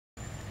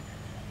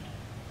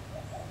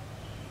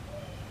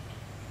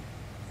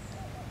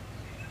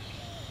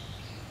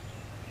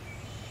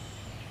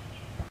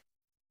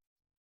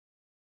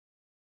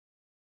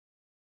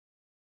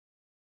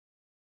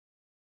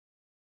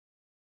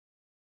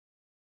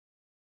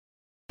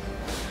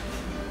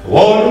The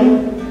warden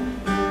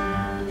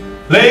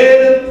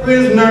led the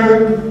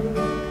prisoner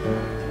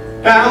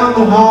down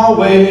the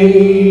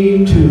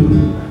hallway to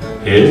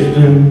his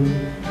doom.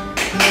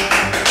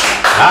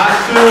 I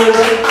stood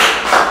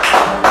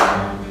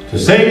up to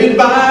say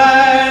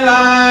goodbye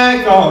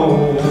like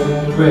all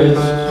the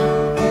rest.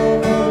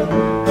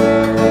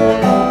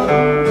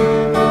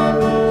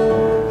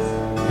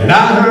 And I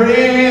heard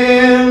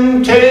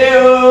him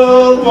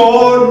tell the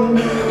warden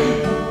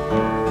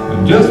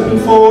just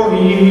before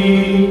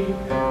he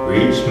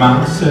reached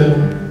my cell,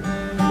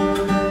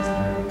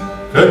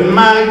 couldn't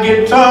my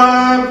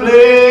guitar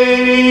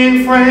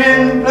playing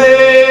friend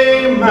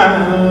play my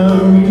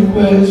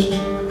request?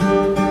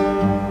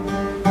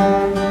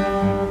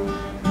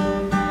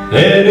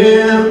 Let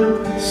him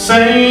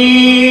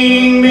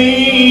sing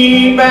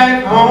me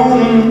back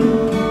home,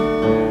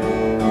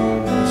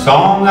 the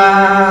song I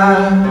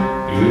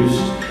used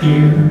to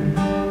hear.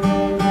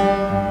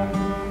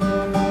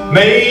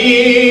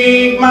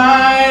 Make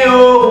my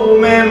old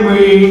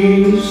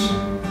memories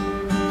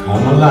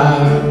come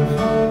alive.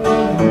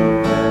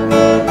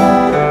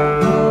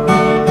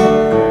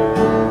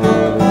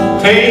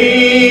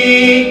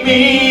 Take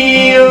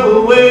me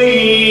away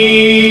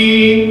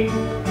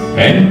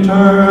and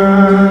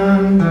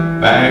turn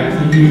back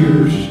the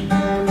years.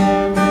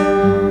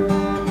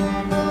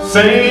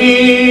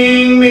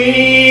 Sing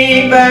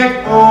me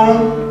back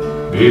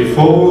home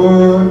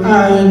before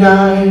I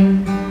die.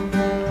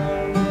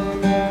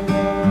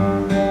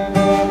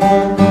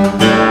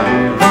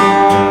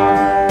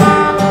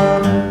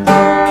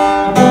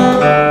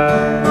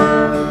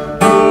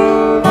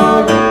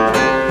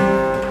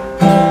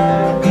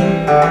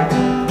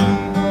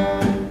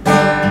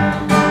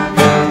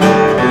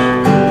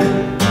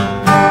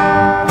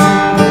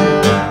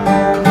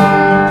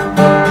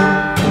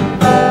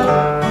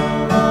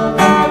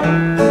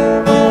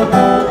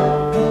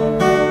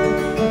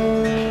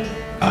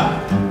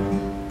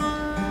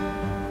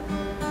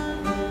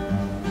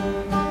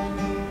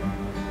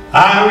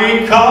 I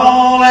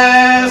recall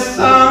last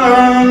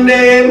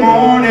Sunday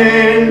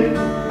morning,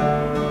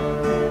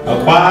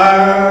 a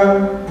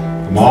choir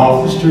from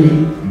off the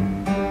street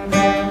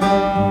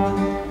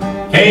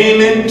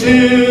came in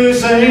to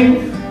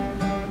sing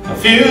a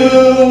few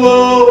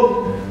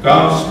old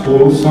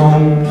gospel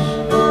songs.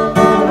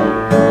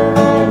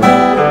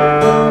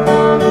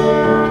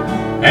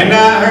 And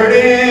I heard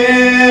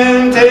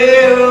him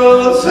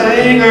tell the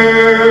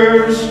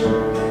singers,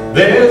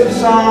 there's a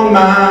song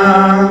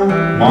my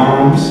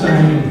mom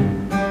sang.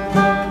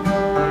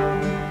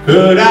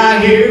 Could I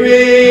hear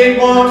it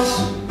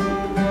once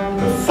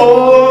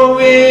before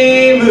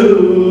we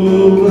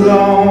move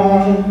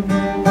along?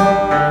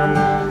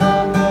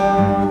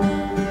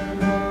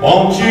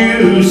 Won't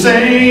you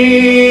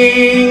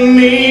sing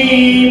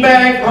me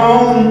back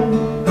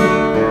home,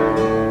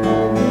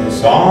 the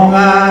song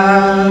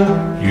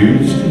I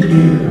used to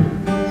hear?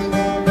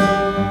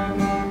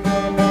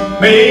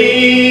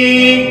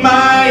 Make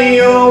my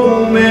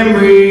old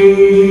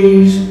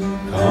memories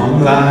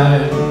come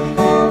alive.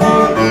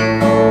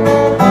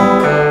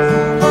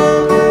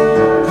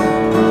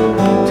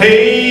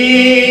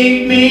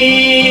 Take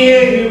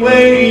me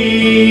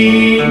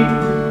away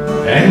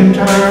and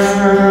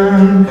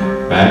turn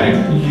back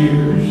the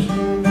years.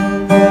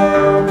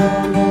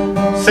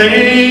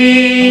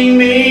 Sing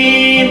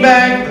me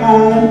back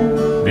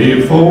home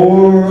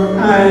before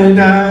I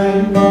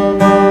die.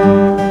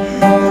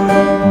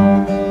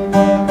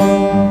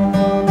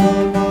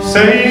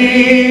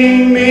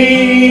 Sing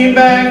me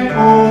back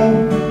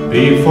home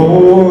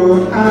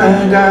before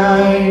I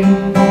die.